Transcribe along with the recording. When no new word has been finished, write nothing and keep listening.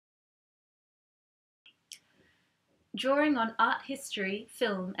Drawing on art history,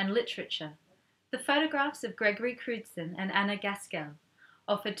 film, and literature, the photographs of Gregory Crewdson and Anna Gaskell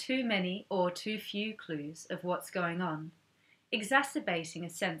offer too many or too few clues of what's going on, exacerbating a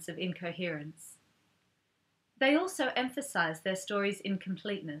sense of incoherence. They also emphasize their story's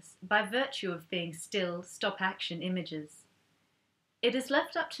incompleteness by virtue of being still, stop-action images. It is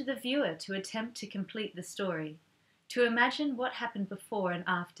left up to the viewer to attempt to complete the story, to imagine what happened before and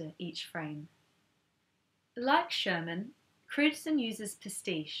after each frame. Like Sherman, Crewdson uses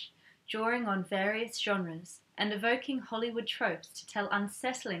pastiche, drawing on various genres and evoking Hollywood tropes to tell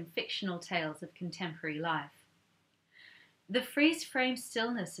unsettling fictional tales of contemporary life. The freeze-frame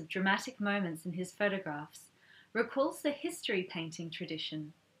stillness of dramatic moments in his photographs recalls the history painting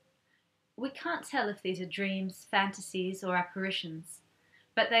tradition. We can't tell if these are dreams, fantasies, or apparitions,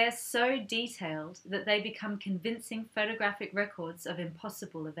 but they are so detailed that they become convincing photographic records of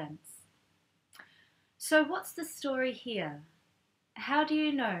impossible events. So what's the story here? How do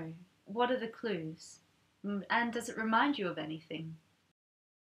you know? What are the clues? And does it remind you of anything?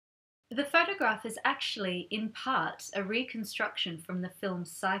 The photograph is actually, in part, a reconstruction from the film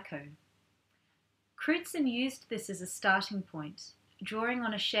Psycho. Crewdson used this as a starting point, drawing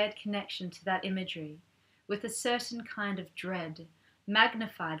on a shared connection to that imagery, with a certain kind of dread,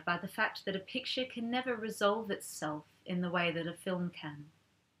 magnified by the fact that a picture can never resolve itself in the way that a film can.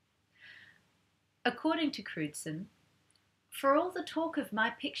 According to Crewdson, for all the talk of my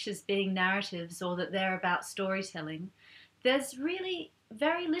pictures being narratives or that they're about storytelling, there's really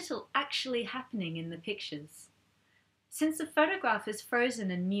very little actually happening in the pictures. Since the photograph is frozen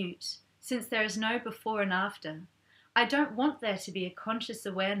and mute, since there is no before and after, I don't want there to be a conscious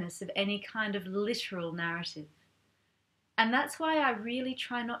awareness of any kind of literal narrative. And that's why I really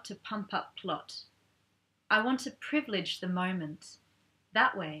try not to pump up plot. I want to privilege the moment.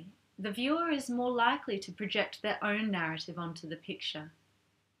 That way, the viewer is more likely to project their own narrative onto the picture.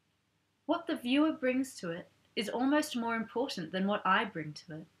 What the viewer brings to it is almost more important than what I bring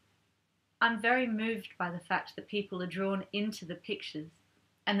to it. I'm very moved by the fact that people are drawn into the pictures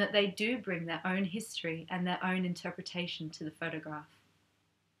and that they do bring their own history and their own interpretation to the photograph.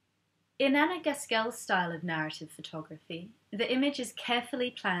 In Anna Gaskell's style of narrative photography, the image is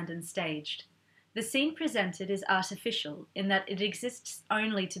carefully planned and staged. The scene presented is artificial in that it exists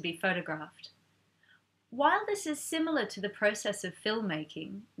only to be photographed. While this is similar to the process of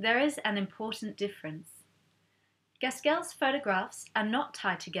filmmaking, there is an important difference. Gaskell's photographs are not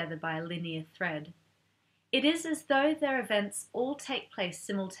tied together by a linear thread. It is as though their events all take place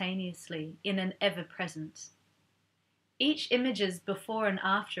simultaneously in an ever-present. Each image's before and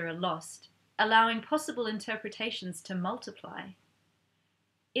after are lost, allowing possible interpretations to multiply.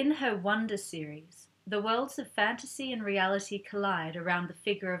 In her Wonder series, the worlds of fantasy and reality collide around the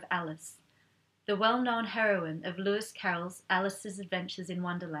figure of Alice, the well-known heroine of Lewis Carroll's Alice's Adventures in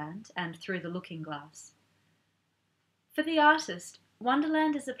Wonderland and Through the Looking Glass. For the artist,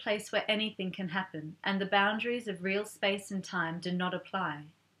 Wonderland is a place where anything can happen, and the boundaries of real space and time do not apply.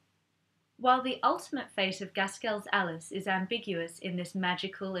 While the ultimate fate of Gaskell's Alice is ambiguous in this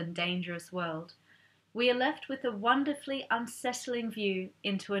magical and dangerous world, we are left with a wonderfully unsettling view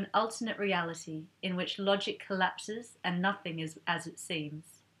into an alternate reality in which logic collapses and nothing is as it seems.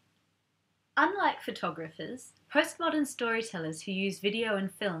 Unlike photographers, postmodern storytellers who use video and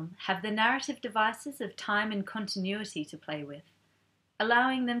film have the narrative devices of time and continuity to play with,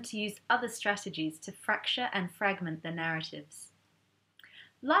 allowing them to use other strategies to fracture and fragment their narratives.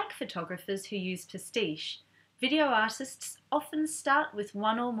 Like photographers who use pastiche, video artists often start with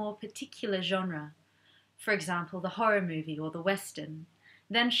one or more particular genre, for example the horror movie or the western,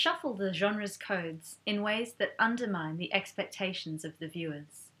 then shuffle the genre's codes in ways that undermine the expectations of the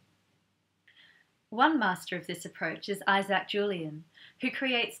viewers. One master of this approach is Isaac Julian, who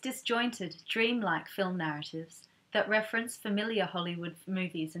creates disjointed, dreamlike film narratives that reference familiar Hollywood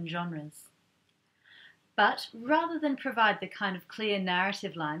movies and genres. But rather than provide the kind of clear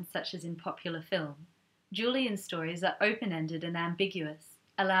narrative lines such as in popular film, Julian's stories are open-ended and ambiguous,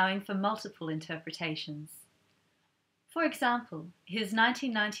 allowing for multiple interpretations. For example, his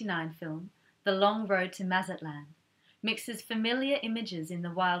 1999 film, The Long Road to Mazatlan, mixes familiar images in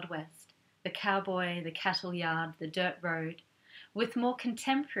the Wild West, the cowboy, the cattle yard, the dirt road, with more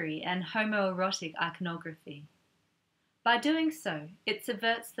contemporary and homoerotic iconography. By doing so, it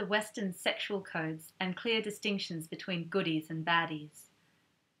subverts the Western sexual codes and clear distinctions between goodies and baddies.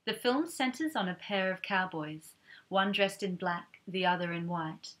 The film centers on a pair of cowboys, one dressed in black, the other in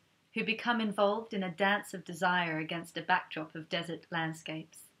white, who become involved in a dance of desire against a backdrop of desert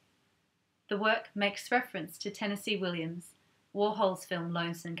landscapes. The work makes reference to Tennessee Williams' Warhol's film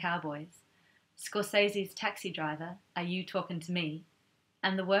Lonesome Cowboys, Scorsese's Taxi Driver, Are You Talking to Me?,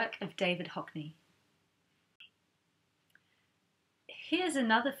 and the work of David Hockney. Here's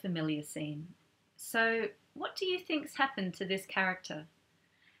another familiar scene. So, what do you think's happened to this character?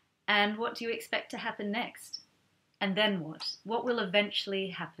 And what do you expect to happen next? And then what? What will eventually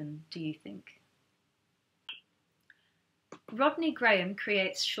happen, do you think? Rodney Graham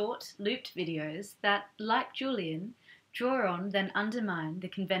creates short, looped videos that, like Julian, draw on then undermine the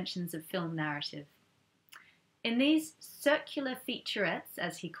conventions of film narrative. In these circular featurettes,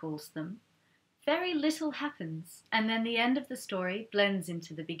 as he calls them, very little happens, and then the end of the story blends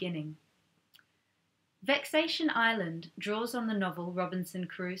into the beginning. Vexation Island draws on the novel Robinson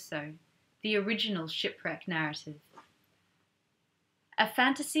Crusoe, the original shipwreck narrative. A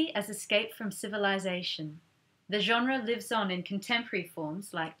fantasy as escape from civilization, the genre lives on in contemporary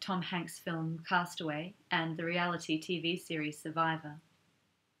forms like Tom Hanks' film Castaway and the reality TV series Survivor.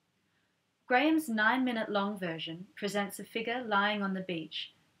 Graham's 9-minute-long version presents a figure lying on the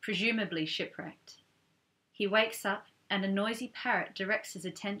beach, presumably shipwrecked. He wakes up and a noisy parrot directs his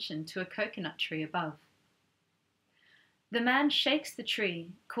attention to a coconut tree above. The man shakes the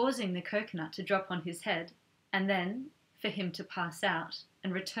tree, causing the coconut to drop on his head, and then for him to pass out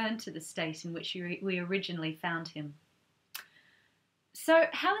and return to the state in which we originally found him. So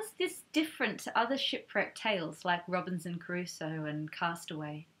how is this different to other shipwreck tales like Robinson Crusoe and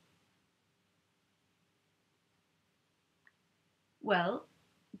Castaway? Well,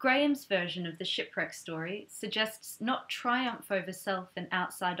 Graham's version of the shipwreck story suggests not triumph over self and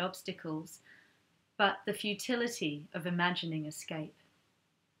outside obstacles, but the futility of imagining escape.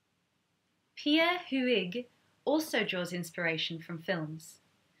 Pierre Huyghe also draws inspiration from films.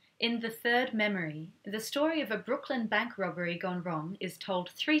 In The Third Memory, the story of a Brooklyn bank robbery gone wrong is told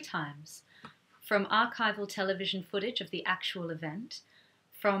 3 times, from archival television footage of the actual event,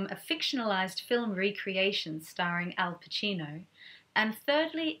 from a fictionalised film recreation starring Al Pacino, and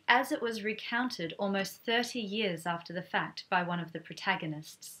thirdly, as it was recounted almost 30 years after the fact by one of the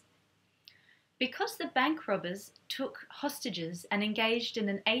protagonists. Because the bank robbers took hostages and engaged in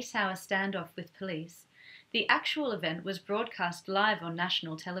an 8-hour standoff with police, the actual event was broadcast live on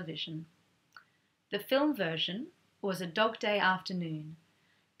national television. The film version was A Dog Day Afternoon,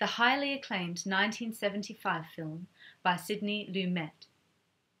 the highly acclaimed 1975 film by Sidney Lumet.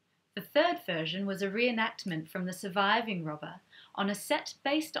 The third version was a reenactment from The Surviving Robber on a set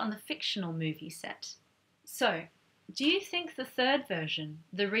based on the fictional movie set. So, do you think the third version,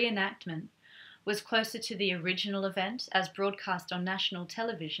 the reenactment, was closer to the original event as broadcast on national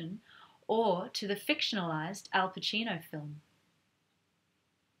television, or to the fictionalised Al Pacino film?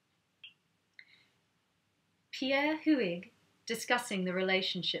 Pierre Huyghe, discussing the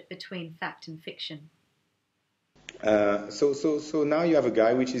relationship between fact and fiction. So now you have a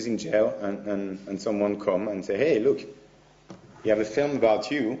guy which is in jail, and someone come and say, hey, look, you have a film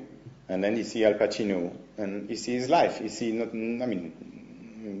about you, and then you see Al Pacino, and you see his life. You see,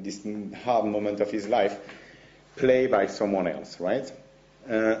 this hard moment of his life played by someone else, right?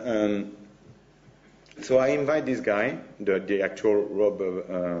 So I invite this guy, the actual robber,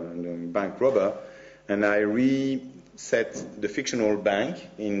 the bank robber, and I reset the fictional bank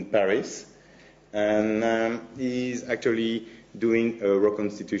in Paris, and he's actually doing a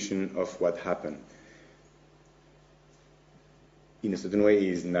reconstitution of what happened. In a certain way,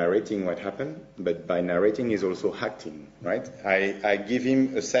 he's narrating what happened, but by narrating, he's also acting, right? I give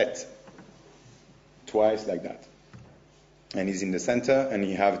him a set twice like that. And he's in the center, and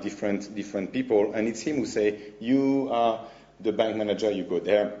he have different people, and it's him who say, you are the bank manager, you go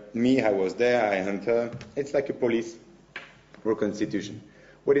there. Me, I was there, I enter. It's like a police reconstitution.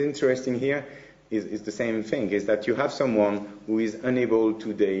 What is interesting here is the same thing, is that you have someone who is unable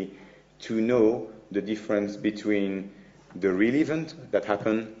today to know the difference between the real event that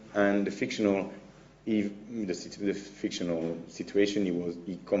happened and the fictional situation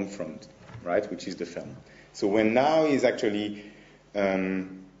he confronted, right, which is the film. So when now he's actually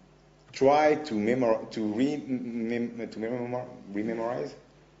try to rememorize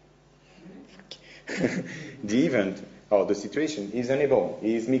the event or the situation, he's unable.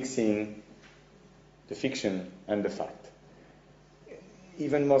 He is mixing the fiction and the fact.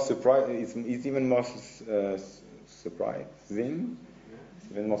 Even more surprising. It's even more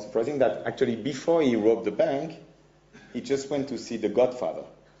surprising that actually before he robbed the bank, he just went to see The Godfather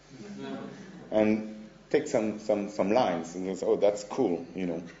and take some lines and goes, oh, that's cool, you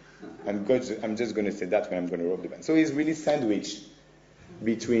know. I'm just going to say that when I'm going to rob the bank. So he's really sandwiched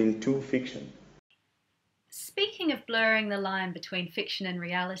between two fiction. Speaking of blurring the line between fiction and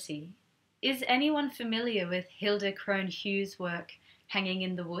reality, is anyone familiar with Hilda Crone Hughes' work Hanging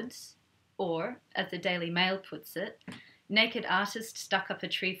in the Woods, Or, as the Daily Mail puts it, naked artist stuck up a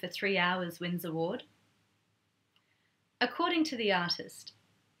tree for 3 hours wins award? According to the artist,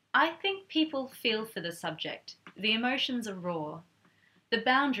 I think people feel for the subject. The emotions are raw. The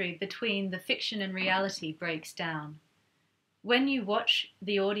boundary between the fiction and reality breaks down. When you watch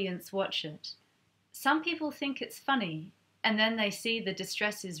the audience watch it, some people think it's funny, and then they see the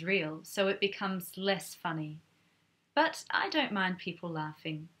distress is real, so it becomes less funny. But I don't mind people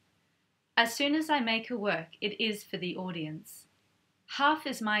laughing. As soon as I make a work, it is for the audience. Half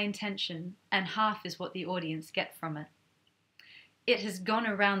is my intention, and half is what the audience get from it. It has gone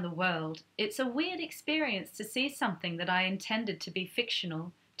around the world. It's a weird experience to see something that I intended to be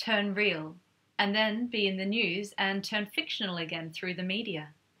fictional turn real, and then be in the news and turn fictional again through the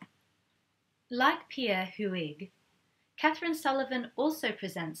media. Like Pierre Huyghe, Catherine Sullivan also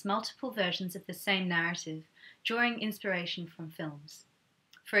presents multiple versions of the same narrative, drawing inspiration from films.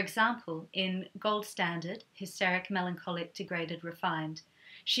 For example, in Gold Standard, Hysteric, Melancholic, Degraded, Refined,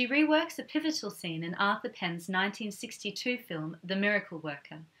 she reworks a pivotal scene in Arthur Penn's 1962 film The Miracle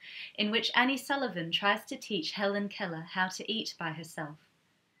Worker, in which Annie Sullivan tries to teach Helen Keller how to eat by herself.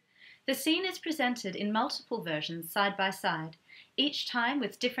 The scene is presented in multiple versions side by side, each time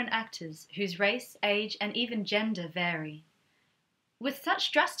with different actors whose race, age, and even gender vary. With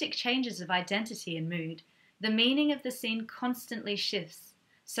such drastic changes of identity and mood, the meaning of the scene constantly shifts,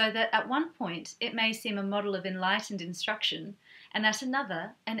 so that at one point it may seem a model of enlightened instruction, and at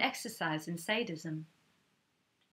another an exercise in sadism.